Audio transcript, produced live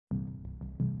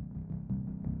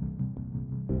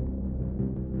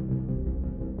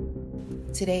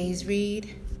Today's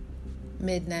read,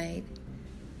 Midnight,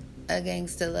 a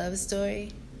Gangsta Love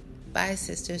Story by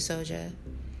Sister Souljah.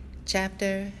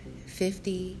 Chapter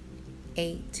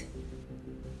 58,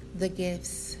 The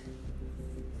Gifts.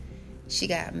 She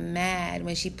got mad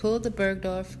when she pulled the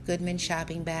Bergdorf Goodman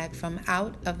shopping bag from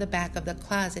out of the back of the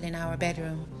closet in our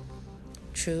bedroom.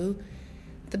 True,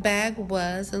 the bag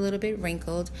was a little bit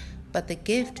wrinkled, but the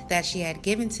gift that she had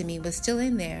given to me was still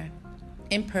in there,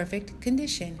 in perfect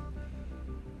condition.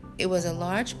 It was a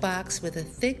large box with a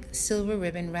thick silver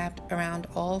ribbon wrapped around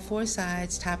all four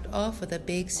sides, topped off with a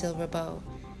big silver bow.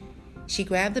 She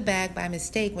grabbed the bag by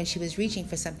mistake when she was reaching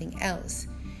for something else.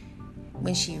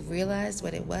 When she realized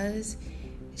what it was,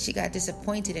 she got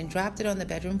disappointed and dropped it on the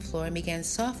bedroom floor and began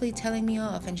softly telling me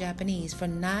off in Japanese for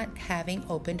not having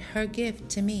opened her gift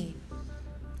to me.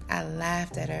 I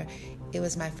laughed at her. It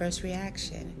was my first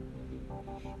reaction.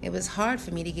 It was hard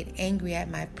for me to get angry at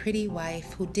my pretty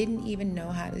wife who didn't even know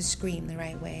how to scream the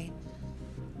right way.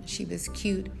 She was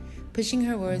cute, pushing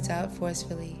her words out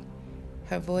forcefully.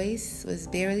 Her voice was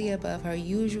barely above her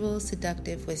usual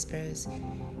seductive whispers.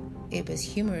 It was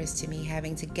humorous to me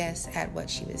having to guess at what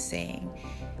she was saying.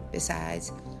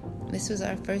 Besides, this was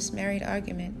our first married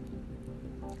argument.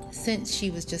 Since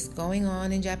she was just going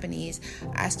on in Japanese,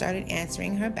 I started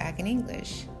answering her back in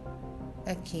English.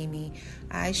 Akemi,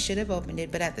 I should have opened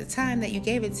it, but at the time that you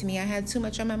gave it to me, I had too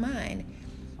much on my mind.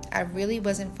 I really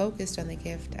wasn't focused on the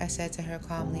gift, I said to her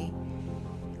calmly.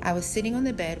 I was sitting on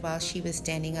the bed while she was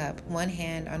standing up, one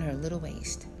hand on her little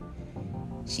waist.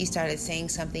 She started saying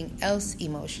something else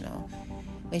emotional.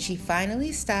 When she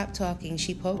finally stopped talking,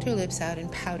 she poked her lips out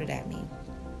and pouted at me.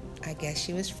 I guess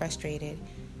she was frustrated.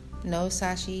 No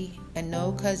Sashi and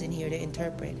no cousin here to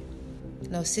interpret.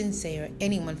 No sensei or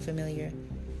anyone familiar.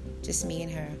 Just me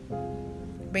and her.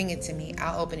 Bring it to me.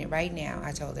 I'll open it right now,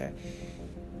 I told her.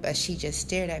 But she just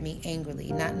stared at me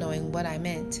angrily, not knowing what I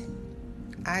meant.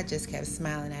 I just kept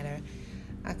smiling at her.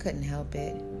 I couldn't help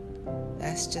it.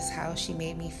 That's just how she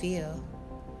made me feel.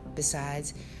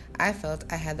 Besides, I felt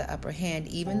I had the upper hand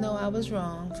even though I was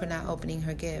wrong for not opening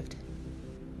her gift.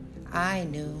 I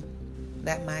knew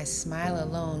that my smile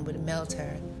alone would melt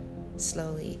her,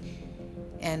 slowly,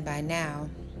 and by now,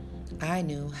 I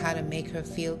knew how to make her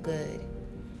feel good,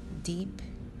 deep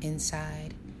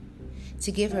inside,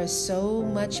 to give her so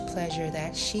much pleasure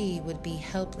that she would be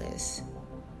helpless,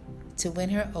 to win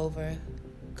her over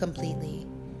completely.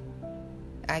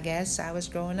 I guess I was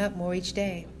growing up more each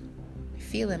day,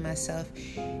 feeling myself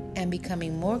and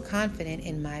becoming more confident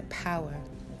in my power.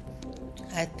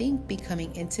 I think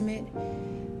becoming intimate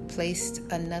placed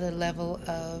another level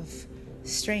of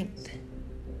strength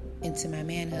into my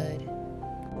manhood.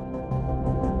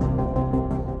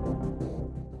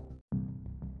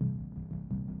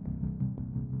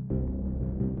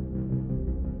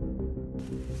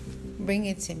 Bring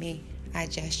it to me, I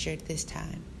gestured this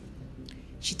time.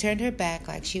 She turned her back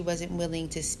like she wasn't willing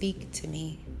to speak to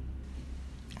me.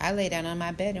 I lay down on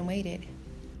my bed and waited.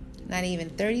 Not even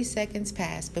 30 seconds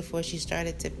passed before she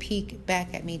started to peek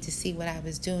back at me to see what I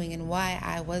was doing and why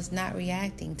I was not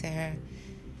reacting to her.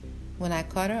 When I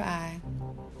caught her eye,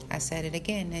 I said it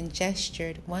again and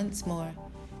gestured once more.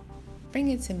 Bring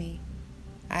it to me.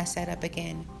 I sat up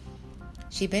again.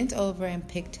 She bent over and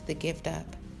picked the gift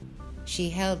up. She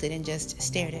held it and just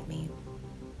stared at me.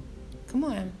 Come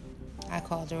on, I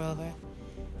called her over.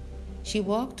 She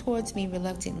walked towards me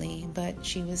reluctantly, but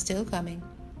she was still coming.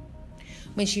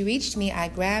 When she reached me, I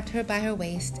grabbed her by her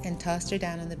waist and tossed her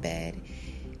down on the bed.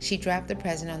 She dropped the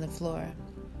present on the floor.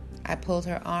 I pulled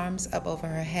her arms up over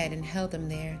her head and held them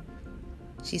there.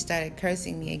 She started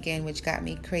cursing me again, which got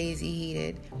me crazy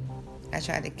heated. I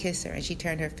tried to kiss her, and she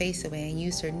turned her face away and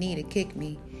used her knee to kick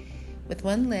me. With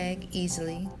one leg,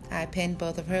 easily, I pinned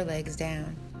both of her legs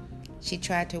down. She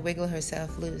tried to wiggle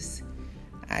herself loose.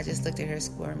 I just looked at her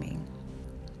squirming.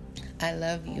 I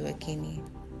love you, Akemi.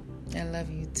 I love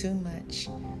you too much.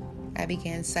 I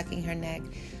began sucking her neck.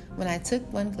 When I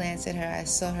took one glance at her, I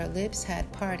saw her lips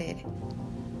had parted.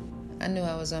 I knew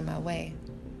I was on my way.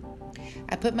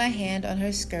 I put my hand on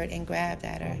her skirt and grabbed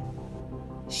at her.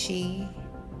 She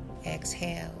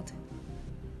exhaled.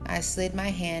 I slid my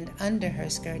hand under her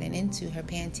skirt and into her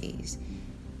panties.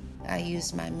 I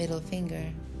used my middle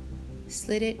finger,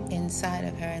 slid it inside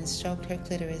of her and stroked her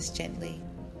clitoris gently.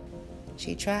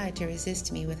 She tried to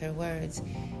resist me with her words,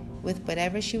 with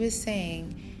whatever she was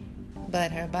saying,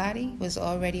 but her body was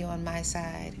already on my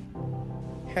side.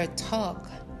 Her talk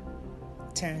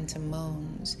turned to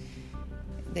moans.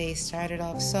 They started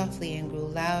off softly and grew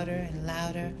louder and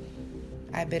louder.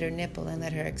 I bit her nipple and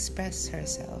let her express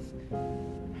herself.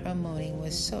 Her moaning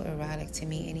was so erotic to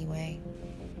me anyway.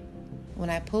 When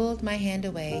I pulled my hand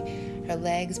away, her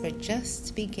legs were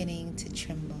just beginning to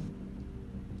tremble.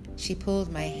 She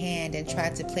pulled my hand and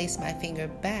tried to place my finger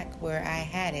back where I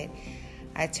had it.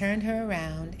 I turned her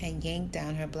around and yanked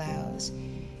down her blouse.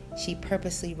 She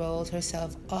purposely rolled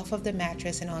herself off of the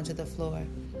mattress and onto the floor.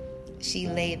 She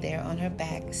lay there on her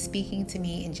back, speaking to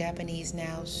me in Japanese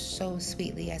now so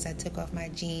sweetly as I took off my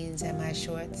jeans and my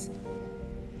shorts.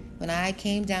 When I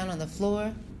came down on the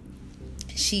floor,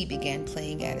 she began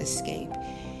playing at escape.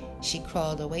 She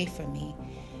crawled away from me.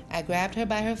 I grabbed her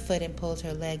by her foot and pulled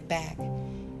her leg back.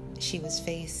 She was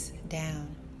face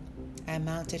down. I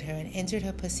mounted her and entered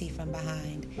her pussy from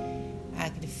behind. I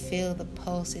could feel the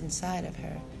pulse inside of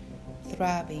her,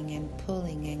 throbbing and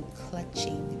pulling and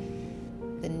clutching.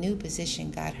 The new position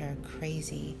got her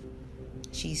crazy.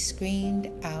 She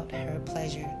screamed out her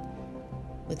pleasure.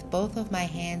 With both of my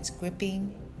hands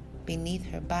gripping beneath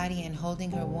her body and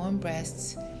holding her warm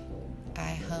breasts,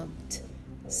 I humped,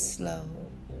 slow,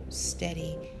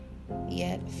 steady,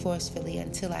 yet forcefully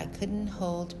until I couldn't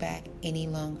hold back any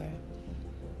longer.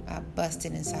 I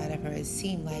busted inside of her, it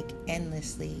seemed like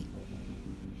endlessly.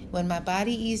 When my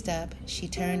body eased up, she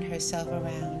turned herself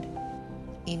around.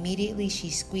 Immediately, she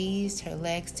squeezed her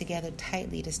legs together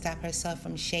tightly to stop herself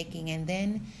from shaking and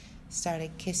then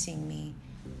started kissing me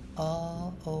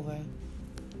all over.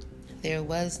 There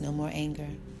was no more anger.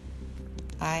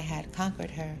 I had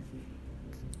conquered her,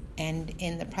 and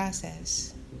in the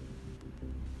process,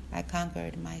 I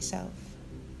conquered myself.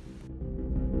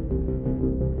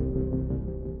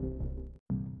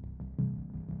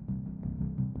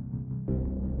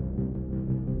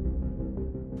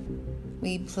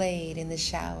 We played in the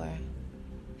shower,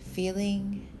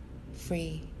 feeling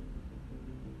free.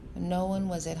 No one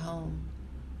was at home.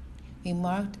 We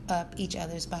marked up each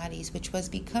other's bodies, which was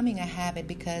becoming a habit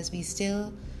because we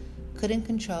still couldn't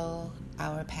control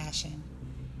our passion.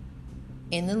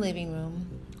 In the living room,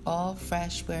 all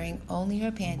fresh, wearing only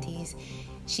her panties,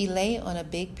 she lay on a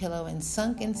big pillow and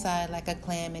sunk inside like a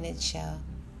clam in its shell.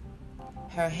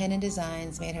 Her henna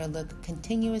designs made her look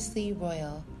continuously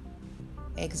royal,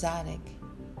 exotic,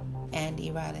 and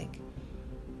erotic.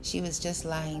 She was just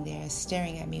lying there,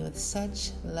 staring at me with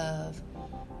such love.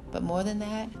 But more than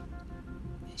that,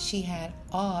 she had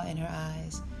awe in her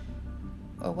eyes.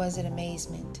 Or was it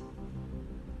amazement?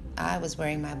 I was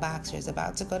wearing my boxers,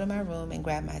 about to go to my room and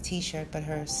grab my t-shirt, but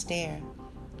her stare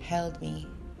held me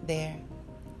there.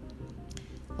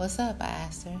 "What's up?" I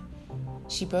asked her.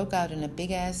 She broke out in a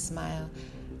big-ass smile.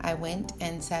 I went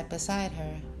and sat beside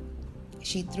her.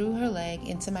 She threw her leg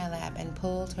into my lap and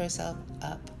pulled herself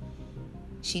up.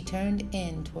 She turned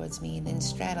in towards me, then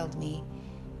straddled me.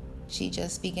 She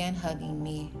just began hugging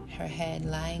me, her head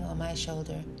lying on my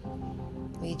shoulder.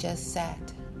 We just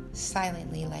sat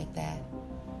silently like that.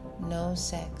 No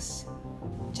sex,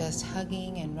 just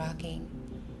hugging and rocking.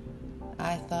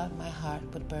 I thought my heart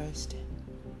would burst.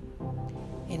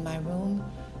 In my room,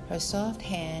 her soft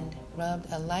hand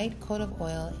rubbed a light coat of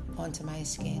oil onto my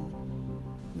skin,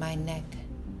 my neck,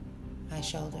 my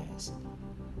shoulders,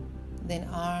 then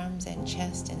arms and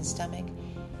chest and stomach.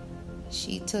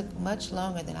 She took much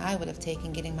longer than I would have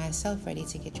taken getting myself ready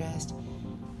to get dressed,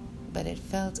 but it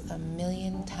felt a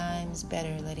million times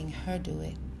better letting her do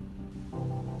it.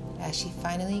 As she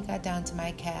finally got down to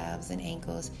my calves and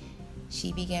ankles,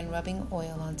 she began rubbing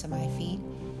oil onto my feet.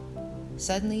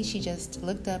 Suddenly, she just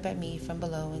looked up at me from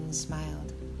below and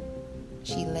smiled.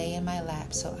 She lay in my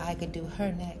lap so I could do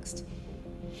her next.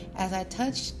 As I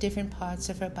touched different parts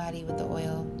of her body with the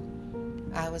oil,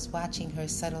 I was watching her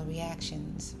subtle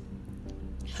reactions,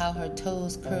 how her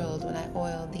toes curled when I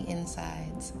oiled the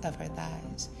insides of her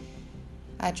thighs.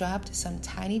 I dropped some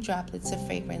tiny droplets of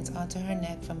fragrance onto her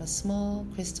neck from a small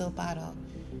crystal bottle.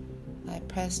 I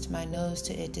pressed my nose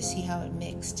to it to see how it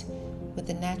mixed with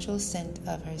the natural scent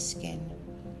of her skin.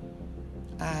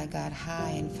 I got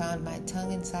high and found my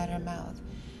tongue inside her mouth.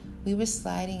 We were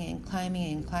sliding and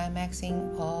climbing and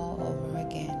climaxing all over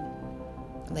again.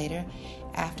 Later,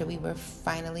 after we were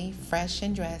finally fresh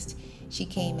and dressed, she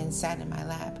came and sat in my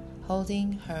lap,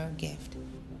 holding her gift.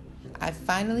 I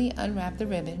finally unwrapped the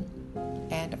ribbon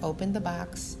and opened the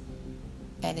box,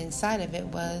 and inside of it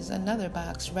was another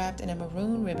box wrapped in a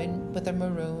maroon ribbon with a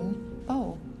maroon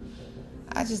bow.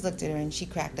 I just looked at her and she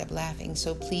cracked up laughing,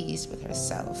 so pleased with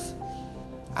herself.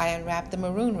 I unwrapped the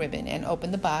maroon ribbon and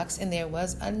opened the box, and there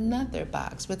was another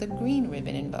box with a green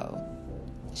ribbon and bow.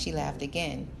 She laughed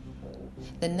again.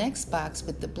 The next box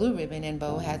with the blue ribbon and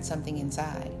bow had something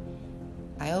inside.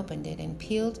 I opened it and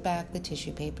peeled back the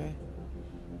tissue paper.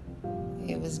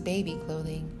 It was baby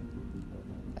clothing,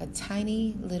 a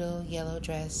tiny little yellow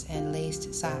dress and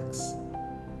laced socks,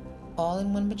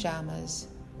 all-in-one pajamas,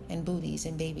 and booties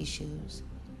and baby shoes,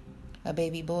 a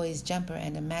baby boy's jumper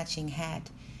and a matching hat.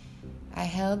 I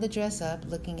held the dress up,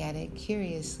 looking at it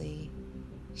curiously.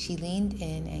 She leaned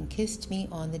in and kissed me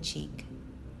on the cheek.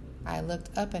 I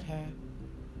looked up at her.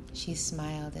 She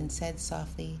smiled and said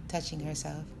softly, touching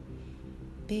herself,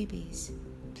 "Babies,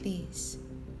 please."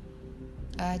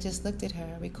 I just looked at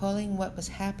her, recalling what was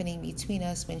happening between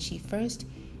us when she first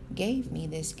gave me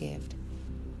this gift.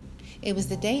 It was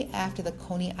the day after the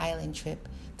Coney Island trip,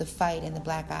 the fight and the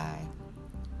black eye.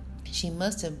 She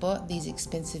must have bought these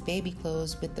expensive baby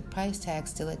clothes with the price tag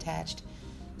still attached,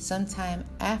 sometime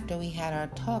after we had our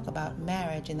talk about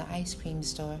marriage in the ice cream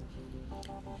store.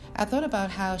 I thought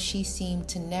about how she seemed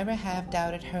to never have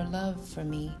doubted her love for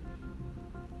me.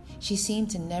 She seemed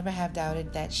to never have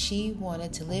doubted that she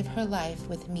wanted to live her life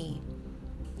with me,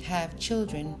 have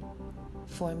children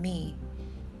for me.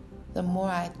 The more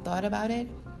I thought about it,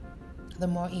 the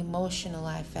more emotional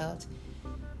I felt.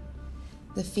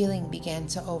 The feeling began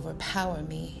to overpower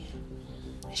me.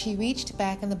 She reached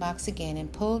back in the box again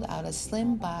and pulled out a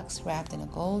slim box wrapped in a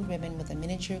gold ribbon with a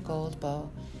miniature gold bow.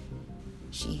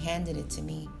 She handed it to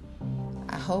me.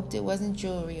 I hoped it wasn't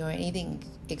jewelry or anything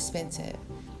expensive.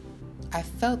 I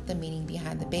felt the meaning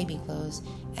behind the baby clothes,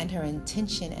 and her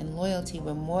intention and loyalty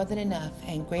were more than enough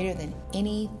and greater than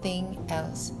anything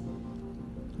else.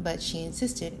 But she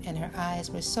insisted, and her eyes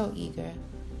were so eager.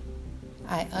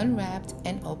 I unwrapped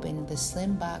and opened the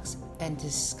slim box and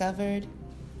discovered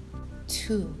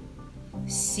 2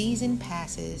 season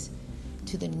passes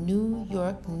to the New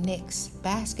York Knicks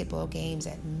basketball games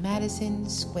at Madison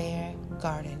Square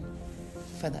Garden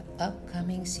for the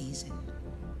upcoming season.